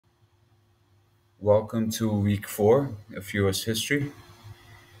Welcome to week four of US history.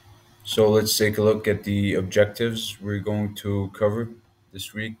 So let's take a look at the objectives we're going to cover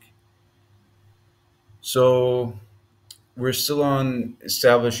this week. So we're still on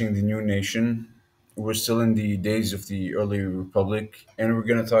establishing the new nation. We're still in the days of the early republic, and we're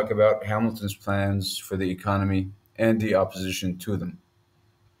going to talk about Hamilton's plans for the economy and the opposition to them.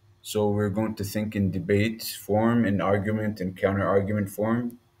 So we're going to think in debate form, in argument and counter argument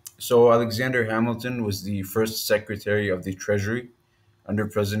form. So Alexander Hamilton was the first Secretary of the Treasury under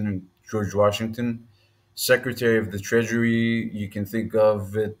President George Washington. Secretary of the Treasury, you can think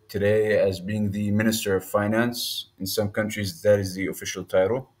of it today as being the Minister of Finance. In some countries, that is the official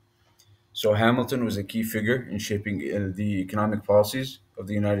title. So Hamilton was a key figure in shaping the economic policies of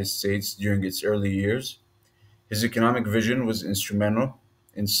the United States during its early years. His economic vision was instrumental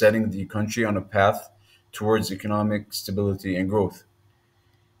in setting the country on a path towards economic stability and growth.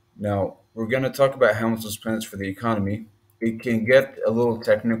 Now, we're going to talk about Hamilton's plans for the economy. It can get a little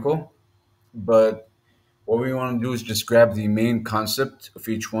technical, but what we want to do is just grab the main concept of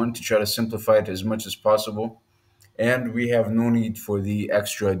each one to try to simplify it as much as possible. And we have no need for the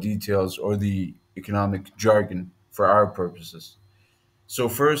extra details or the economic jargon for our purposes. So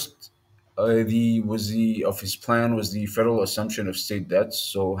first, the of his plan was the federal assumption of state debts.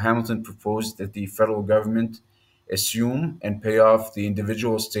 So Hamilton proposed that the federal government assume and pay off the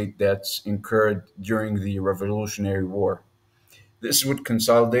individual state debts incurred during the Revolutionary War. This would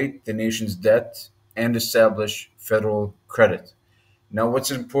consolidate the nation's debt and establish federal credit. Now,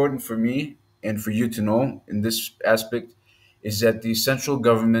 what's important for me and for you to know in this aspect is that the central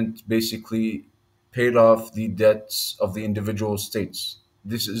government basically paid off the debts of the individual states.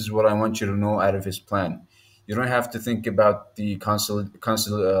 This is what I want you to know out of his plan. You don't have to think about the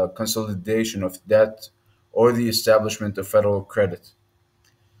consolidation of debt or the establishment of federal credit.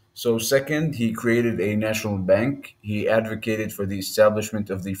 So, second, he created a national bank. He advocated for the establishment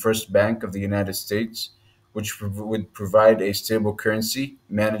of the first bank of the United States, which would provide a stable currency,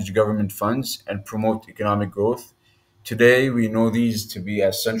 manage government funds, and promote economic growth. Today, we know these to be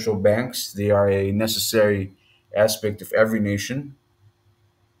as central banks. They are a necessary aspect of every nation.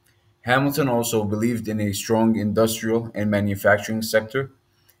 Hamilton also believed in a strong industrial and manufacturing sector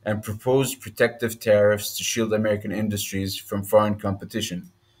and proposed protective tariffs to shield American industries from foreign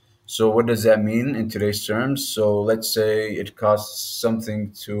competition. So what does that mean in today's terms? So let's say it costs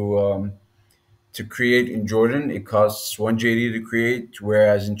something to create in Jordan. It costs 1 JD to create,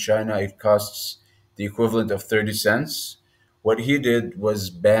 whereas in China it costs the equivalent of 30 cents. What he did was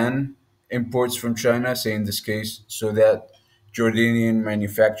ban imports from China, say in this case, so that Jordanian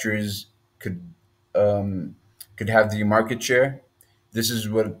manufacturers could um, could have the market share. This is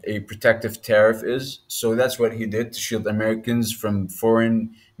what a protective tariff is. So that's what he did to shield Americans from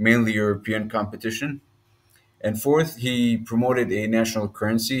foreign, mainly European competition. And fourth, he promoted a national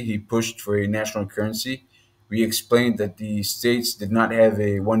currency. He pushed for a national currency. We explained that the states did not have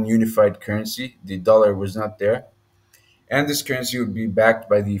a one unified currency. The dollar was not there. And this currency would be backed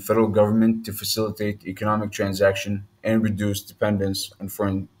by the federal government to facilitate economic transaction and reduce dependence on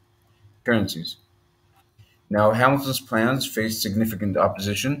foreign currencies. Now, Hamilton's plans faced significant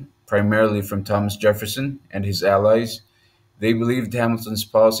opposition, primarily from Thomas Jefferson and his allies. They believed Hamilton's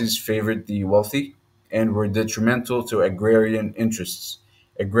policies favored the wealthy and were detrimental to agrarian interests.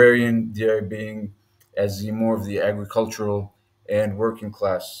 Agrarian, there being as the more of the agricultural and working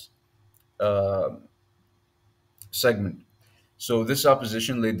class uh, segment. So, this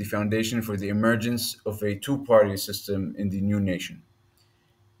opposition laid the foundation for the emergence of a two party system in the new nation.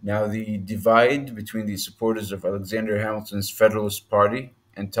 Now, the divide between the supporters of Alexander Hamilton's Federalist Party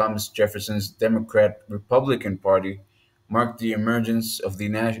and Thomas Jefferson's Democrat Republican Party marked the emergence of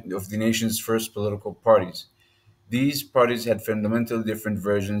of the nation's first political parties. These parties had fundamentally different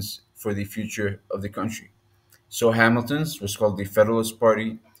versions for the future of the country. So, Hamilton's was called the Federalist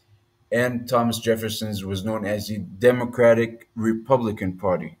Party, and Thomas Jefferson's was known as the Democratic Republican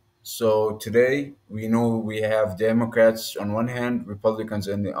Party. So today we know we have Democrats on one hand, Republicans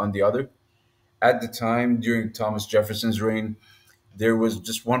on the other. At the time, during Thomas Jefferson's reign, there was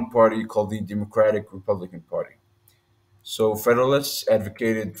just one party called the Democratic Republican Party. So Federalists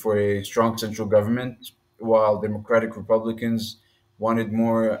advocated for a strong central government, while Democratic Republicans wanted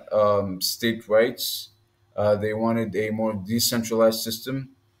more state rights. They wanted a more decentralized system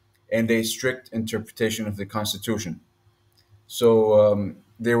and a strict interpretation of the Constitution. So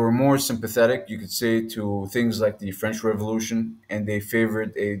they were more sympathetic, you could say, to things like the French Revolution, and they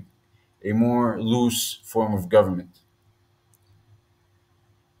favored a more loose form of government.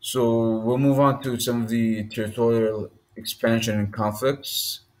 So we'll move on to some of the territorial expansion and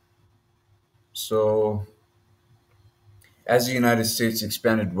conflicts. So, as the United States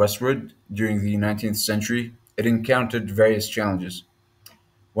expanded westward during the 19th century, it encountered various challenges.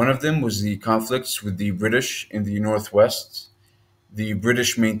 One of them was the conflicts with the British in the Northwest. The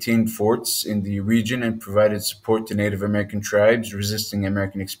British maintained forts in the region and provided support to Native American tribes resisting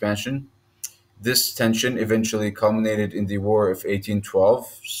American expansion. This tension eventually culminated in the War of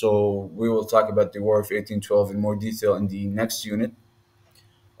 1812. So, we will talk about the War of 1812 in more detail in the next unit.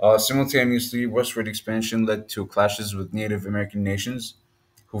 Simultaneously, westward expansion led to clashes with Native American nations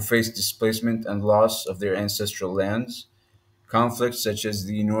who faced displacement and loss of their ancestral lands. Conflicts such as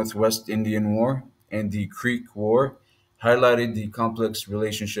the Northwest Indian War and the Creek War highlighted the complex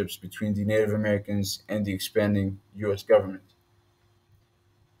relationships between the Native Americans and the expanding U.S. government.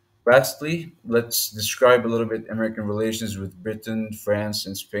 Lastly, let's describe a little bit American relations with Britain, France,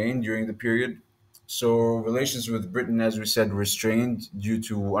 and Spain during the period. So, relations with Britain, as we said, were strained due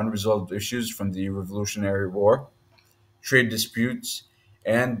to unresolved issues from the Revolutionary War, trade disputes,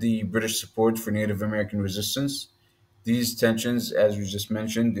 and the British support for Native American resistance. These tensions, as we just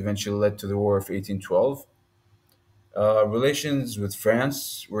mentioned, eventually led to the War of 1812. Relations with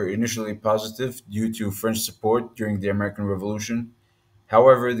France were initially positive due to French support during the American Revolution.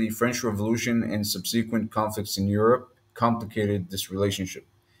 However, the French Revolution and subsequent conflicts in Europe complicated this relationship.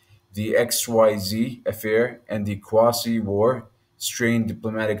 The XYZ affair and the Quasi War strained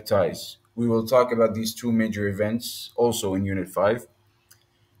diplomatic ties. We will talk about these two major events also in Unit 5.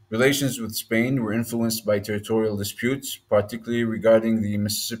 Relations with Spain were influenced by territorial disputes, particularly regarding the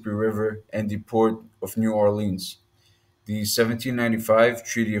Mississippi River and the port of New Orleans. The 1795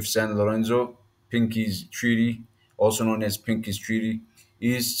 Treaty of San Lorenzo, Pinky's Treaty, also known as Pinky's Treaty,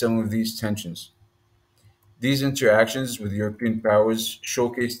 eased some of these tensions. These interactions with European powers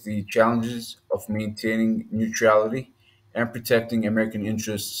showcased the challenges of maintaining neutrality and protecting American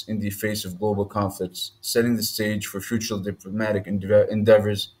interests in the face of global conflicts, setting the stage for future diplomatic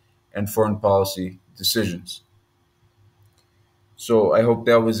endeavors and foreign policy decisions. So, I hope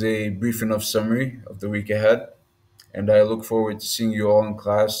that was a brief enough summary of the week ahead, and I look forward to seeing you all in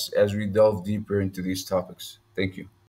class as we delve deeper into these topics. Thank you.